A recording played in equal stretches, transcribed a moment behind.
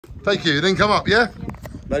Take you, then come up, yeah?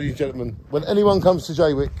 Ladies and gentlemen, when anyone comes to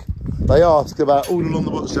Jaywick, they ask about All Along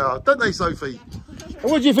the Watchtower, don't they, Sophie?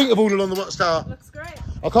 And what do you think of All Along the Watchtower? Looks great.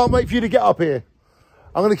 I can't wait for you to get up here.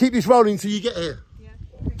 I'm going to keep this rolling until you get here. Yeah.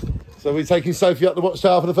 So we're taking Sophie up the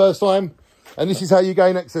Watchtower for the first time, and this is how you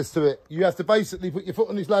gain access to it. You have to basically put your foot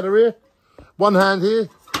on this ladder here, one hand here,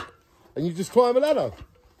 and you just climb a ladder.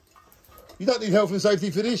 You don't need health and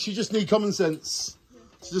safety for this, you just need common sense.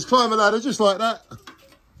 So just climb a ladder just like that.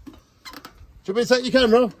 Do you want me to take your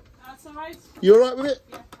camera? That's all right. You all right with it?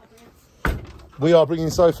 Yeah, I do. We are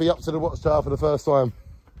bringing Sophie up to the Watchtower for the first time.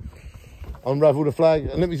 Unravel the flag,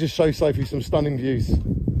 and let me just show Sophie some stunning views.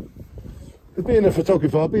 Being a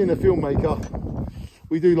photographer, being a filmmaker,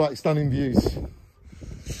 we do like stunning views.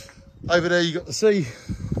 Over there you got the sea.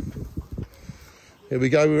 Here we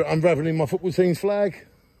go, we're unravelling my football team's flag.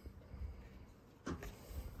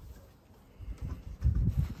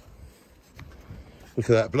 Look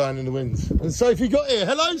at that, blowing in the wind. And Sophie got here.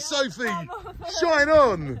 Hello, Sophie. Shine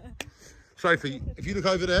on. Sophie, if you look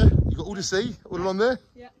over there, you've got all the sea, all along there.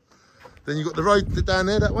 Yeah. Then you've got the road down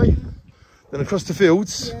there that way. Then across the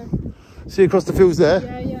fields. Yeah. See across the fields there?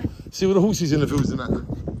 Yeah, yeah. See all the horses in the fields and that.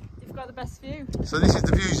 You've got the best view. So this is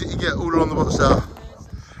the views that you get all along the Watchtower.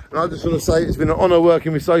 And I just want to say it's been an honour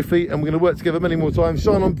working with Sophie, and we're going to work together many more times.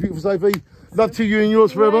 Shine on, beautiful Sophie. Love to you and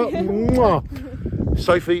yours forever. Mwah.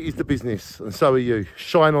 Sophie is the business, and so are you.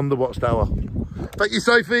 Shine on the Watchtower. Thank you,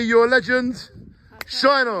 Sophie. You're a legend.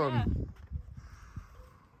 Shine on. Yeah.